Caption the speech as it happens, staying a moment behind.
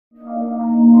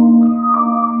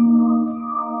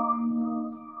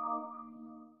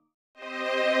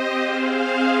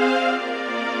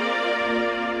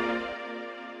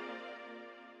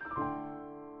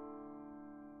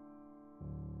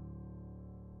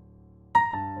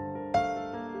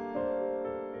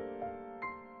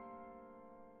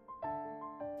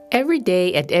Every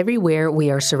day and everywhere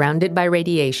we are surrounded by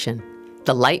radiation.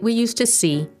 The light we use to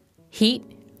see, heat,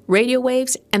 radio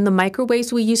waves, and the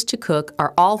microwaves we use to cook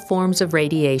are all forms of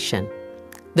radiation.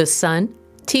 The sun,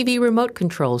 TV remote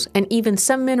controls, and even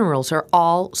some minerals are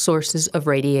all sources of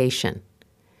radiation.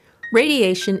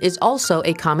 Radiation is also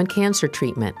a common cancer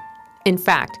treatment. In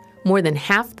fact, more than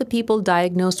half the people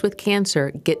diagnosed with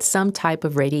cancer get some type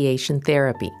of radiation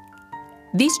therapy.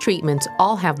 These treatments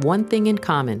all have one thing in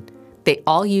common. They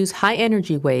all use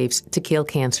high-energy waves to kill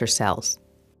cancer cells.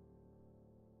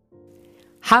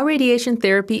 How radiation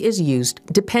therapy is used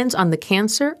depends on the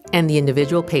cancer and the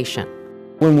individual patient.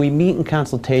 When we meet in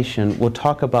consultation, we'll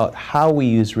talk about how we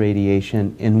use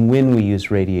radiation and when we use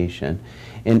radiation.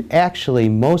 And actually,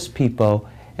 most people,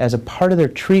 as a part of their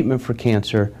treatment for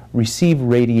cancer, receive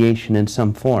radiation in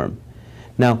some form.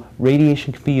 Now,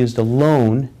 radiation can be used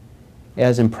alone,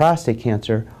 as in prostate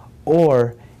cancer,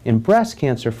 or in breast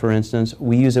cancer, for instance,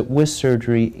 we use it with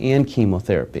surgery and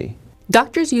chemotherapy.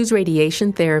 Doctors use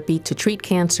radiation therapy to treat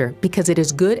cancer because it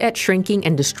is good at shrinking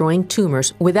and destroying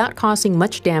tumors without causing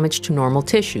much damage to normal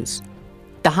tissues.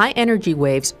 The high-energy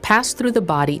waves pass through the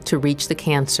body to reach the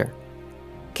cancer.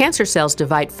 Cancer cells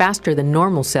divide faster than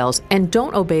normal cells and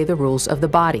don't obey the rules of the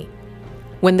body.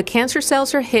 When the cancer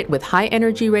cells are hit with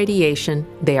high-energy radiation,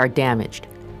 they are damaged.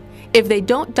 If they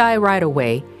don't die right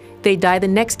away, they die the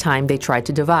next time they try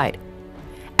to divide.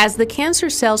 As the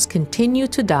cancer cells continue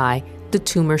to die, the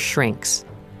tumor shrinks.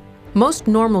 Most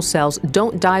normal cells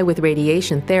don't die with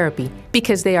radiation therapy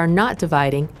because they are not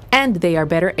dividing and they are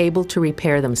better able to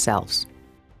repair themselves.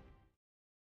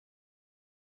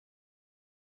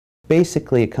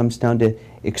 Basically, it comes down to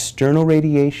external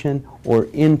radiation or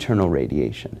internal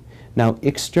radiation. Now,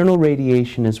 external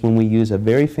radiation is when we use a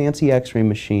very fancy X-ray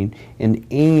machine and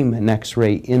aim an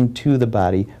X-ray into the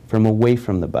body from away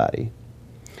from the body.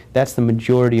 That's the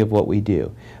majority of what we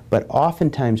do. But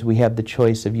oftentimes we have the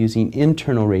choice of using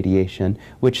internal radiation,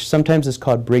 which sometimes is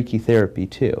called brachytherapy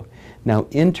too. Now,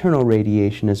 internal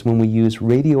radiation is when we use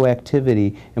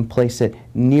radioactivity and place it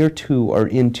near to or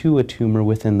into a tumor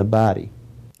within the body.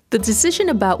 The decision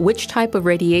about which type of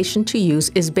radiation to use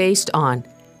is based on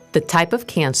the type of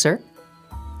cancer,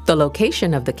 the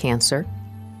location of the cancer,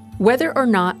 whether or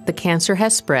not the cancer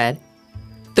has spread,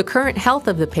 the current health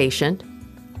of the patient,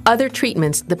 other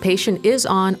treatments the patient is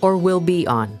on or will be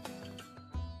on.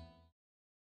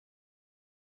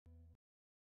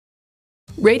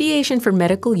 Radiation for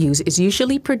medical use is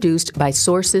usually produced by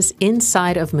sources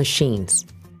inside of machines.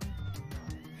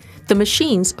 The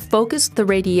machines focus the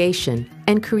radiation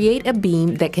and create a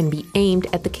beam that can be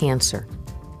aimed at the cancer.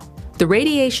 The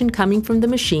radiation coming from the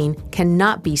machine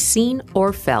cannot be seen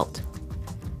or felt.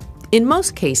 In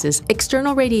most cases,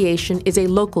 external radiation is a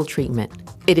local treatment.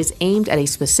 It is aimed at a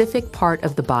specific part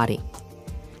of the body.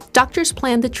 Doctors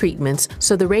plan the treatments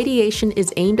so the radiation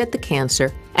is aimed at the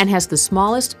cancer and has the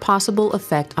smallest possible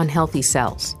effect on healthy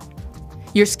cells.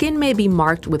 Your skin may be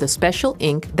marked with a special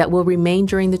ink that will remain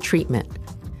during the treatment.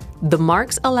 The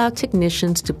marks allow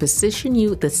technicians to position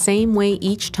you the same way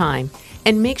each time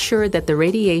and make sure that the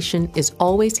radiation is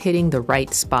always hitting the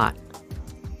right spot.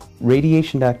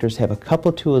 Radiation doctors have a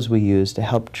couple tools we use to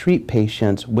help treat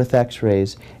patients with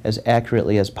X-rays as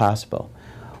accurately as possible.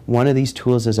 One of these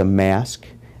tools is a mask.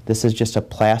 This is just a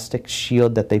plastic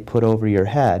shield that they put over your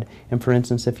head. And for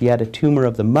instance, if you had a tumor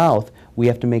of the mouth, we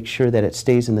have to make sure that it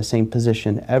stays in the same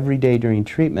position every day during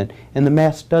treatment, and the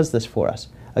mask does this for us.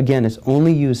 Again, it's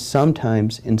only used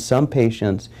sometimes in some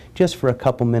patients just for a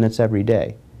couple minutes every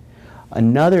day.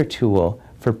 Another tool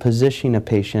for positioning a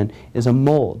patient is a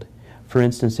mold. For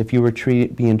instance, if you were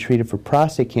being treated for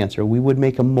prostate cancer, we would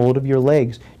make a mold of your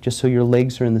legs just so your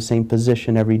legs are in the same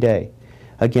position every day.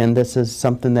 Again, this is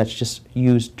something that's just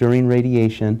used during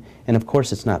radiation, and of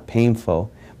course it's not painful,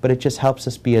 but it just helps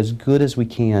us be as good as we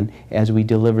can as we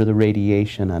deliver the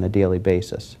radiation on a daily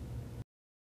basis.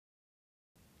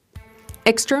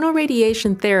 External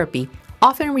radiation therapy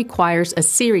often requires a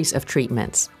series of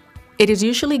treatments. It is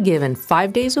usually given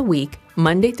 5 days a week,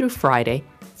 Monday through Friday,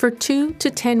 for 2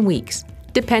 to 10 weeks,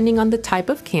 depending on the type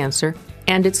of cancer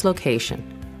and its location.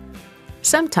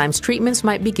 Sometimes treatments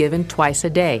might be given twice a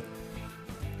day.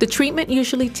 The treatment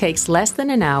usually takes less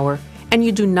than an hour, and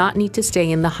you do not need to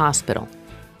stay in the hospital.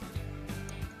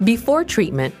 Before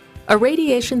treatment, a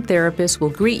radiation therapist will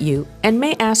greet you and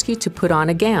may ask you to put on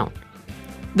a gown.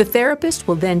 The therapist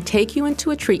will then take you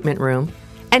into a treatment room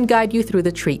and guide you through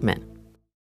the treatment.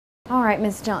 All right,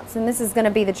 Ms. Johnson, this is going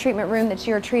to be the treatment room that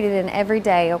you're treated in every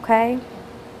day, okay?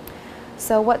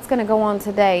 So what's going to go on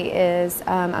today is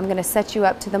I'm going to set you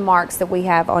up to the marks that we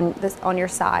have on your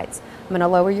sides. I'm going to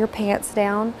lower your pants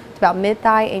down to about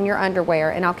mid-thigh in your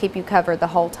underwear, and I'll keep you covered the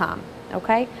whole time,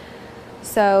 okay?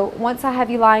 So once I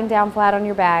have you lying down flat on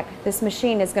your back, this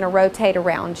machine is going to rotate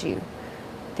around you.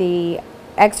 The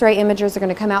x-ray imagers are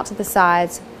going to come out to the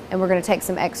sides, and we're going to take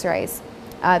some x-rays.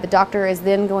 The doctor is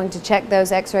then going to check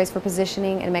those x-rays for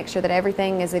positioning and make sure that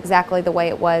everything is exactly the way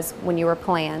it was when you were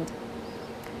planned.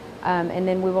 And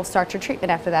then we will start your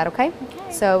treatment after that, okay?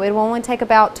 Okay. So it will only take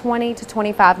about 20 to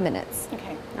 25 minutes.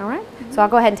 Okay. All right? So I'll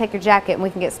go ahead and take your jacket and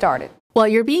we can get started. While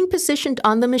you're being positioned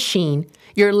on the machine,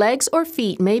 your legs or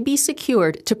feet may be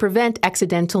secured to prevent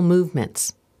accidental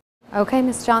movements. Okay,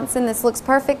 Ms. Johnson, this looks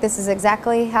perfect. This is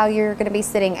exactly how you're going to be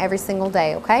sitting every single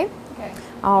day, okay? Okay.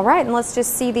 All right, and let's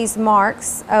just see these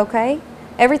marks, okay?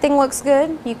 Everything looks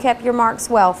good. You kept your marks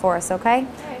well for us, okay?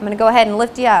 I'm going to go ahead and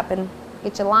lift you up and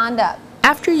get you lined up.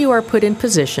 After you are put in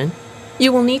position,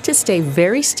 you will need to stay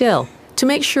very still to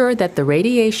make sure that the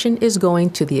radiation is going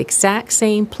to the exact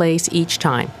same place each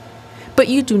time. But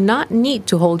you do not need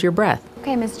to hold your breath.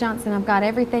 Okay, Ms. Johnson, I've got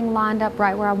everything lined up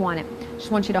right where I want it. Just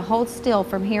want you to hold still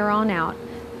from here on out.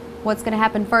 What's going to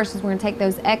happen first is we're going to take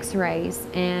those x-rays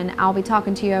and I'll be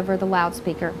talking to you over the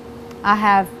loudspeaker. I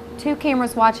have 2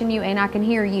 cameras watching you and I can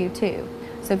hear you too.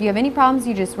 So if you have any problems,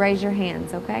 you just raise your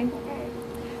hands, okay?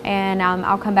 And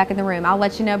I'll come back in the room. I'll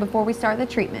let you know before we start the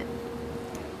treatment.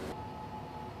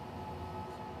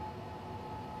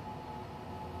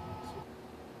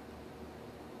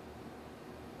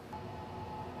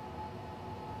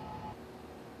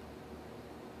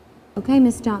 Okay,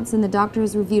 Ms. Johnson, the doctor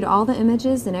has reviewed all the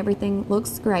images and everything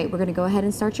looks great. We're going to go ahead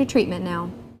and start your treatment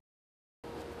now.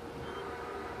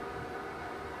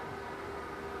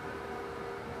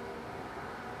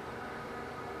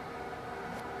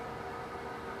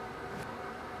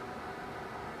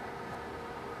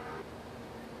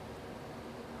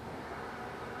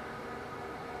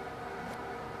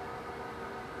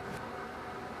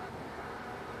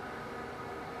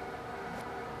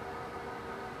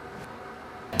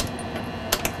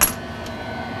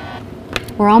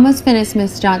 We're almost finished,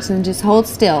 Ms. Johnson. Just hold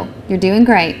still. You're doing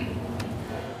great.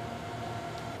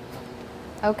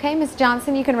 Okay, Ms.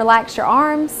 Johnson, you can relax your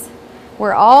arms.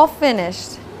 We're all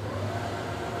finished.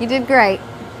 You did great.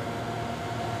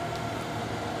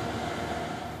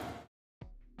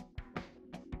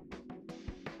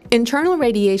 Internal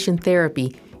radiation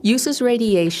therapy uses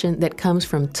radiation that comes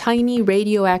from tiny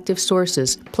radioactive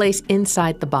sources placed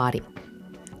inside the body.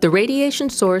 The radiation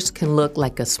source can look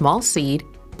like a small seed,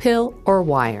 pill, or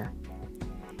wire.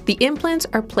 The implants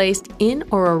are placed in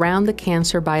or around the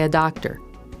cancer by a doctor.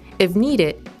 If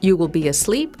needed, you will be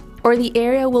asleep or the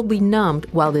area will be numbed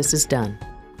while this is done.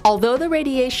 Although the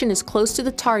radiation is close to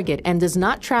the target and does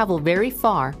not travel very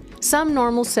far, some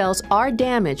normal cells are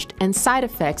damaged and side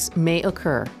effects may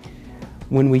occur.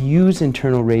 When we use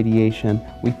internal radiation,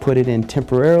 we put it in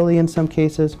temporarily in some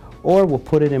cases, or we'll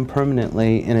put it in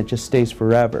permanently and it just stays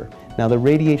forever. Now the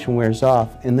radiation wears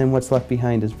off and then what's left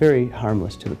behind is very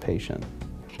harmless to the patient.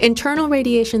 Internal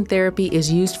radiation therapy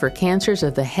is used for cancers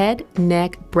of the head,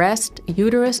 neck, breast,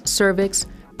 uterus, cervix,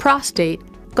 prostate,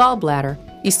 gallbladder,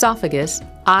 esophagus,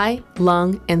 eye,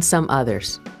 lung, and some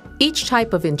others. Each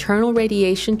type of internal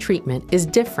radiation treatment is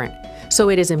different, so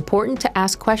it is important to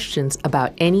ask questions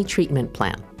about any treatment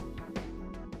plan.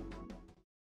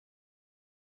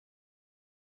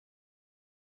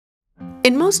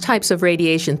 In most types of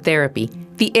radiation therapy,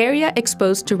 the area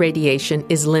exposed to radiation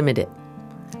is limited.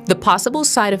 The possible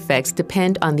side effects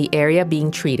depend on the area being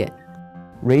treated.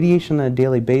 Radiation on a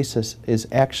daily basis is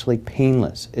actually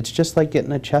painless. It's just like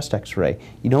getting a chest x-ray.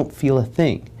 You don't feel a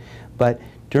thing. But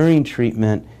during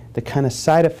treatment, the kind of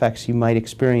side effects you might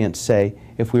experience, say,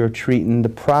 if we were treating the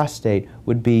prostate,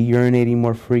 would be urinating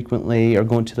more frequently or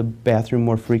going to the bathroom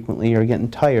more frequently or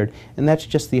getting tired. And that's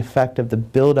just the effect of the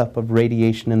buildup of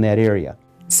radiation in that area.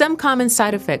 Some common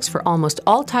side effects for almost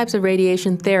all types of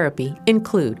radiation therapy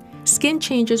include skin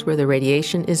changes where the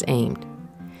radiation is aimed.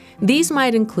 These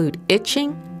might include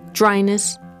itching,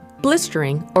 dryness,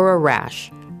 blistering, or a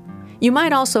rash. You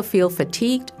might also feel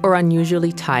fatigued or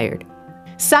unusually tired.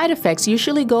 Side effects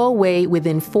usually go away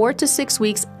within 4 to 6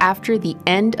 weeks after the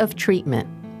end of treatment.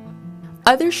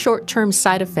 Other short-term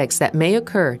side effects that may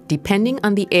occur depending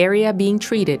on the area being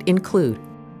treated include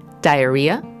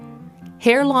diarrhea,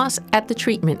 hair loss at the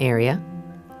treatment area,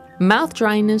 mouth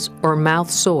dryness or mouth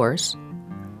sores,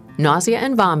 nausea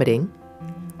and vomiting,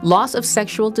 loss of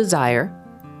sexual desire,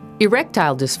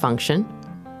 erectile dysfunction,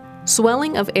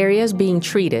 swelling of areas being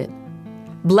treated,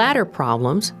 bladder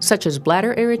problems such as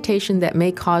bladder irritation that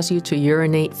may cause you to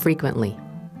urinate frequently.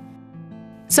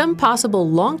 Some possible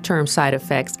long-term side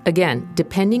effects, again,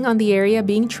 depending on the area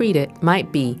being treated,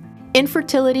 might be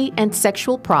infertility and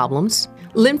sexual problems,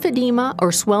 lymphedema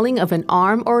or swelling of an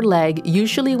arm or leg,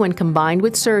 usually when combined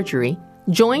with surgery,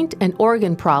 joint and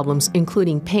organ problems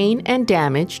including pain and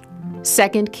damage,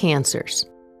 second cancers.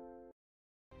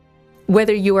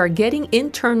 Whether you are getting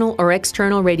internal or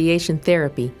external radiation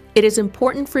therapy, it is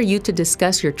important for you to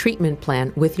discuss your treatment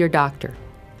plan with your doctor.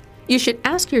 You should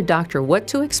ask your doctor what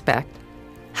to expect,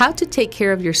 how to take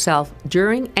care of yourself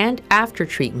during and after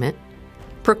treatment,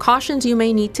 precautions you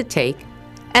may need to take,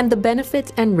 and the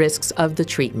benefits and risks of the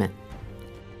treatment.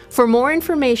 For more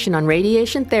information on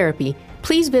radiation therapy,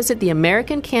 please visit the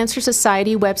American Cancer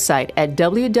Society website at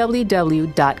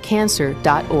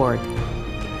www.cancer.org.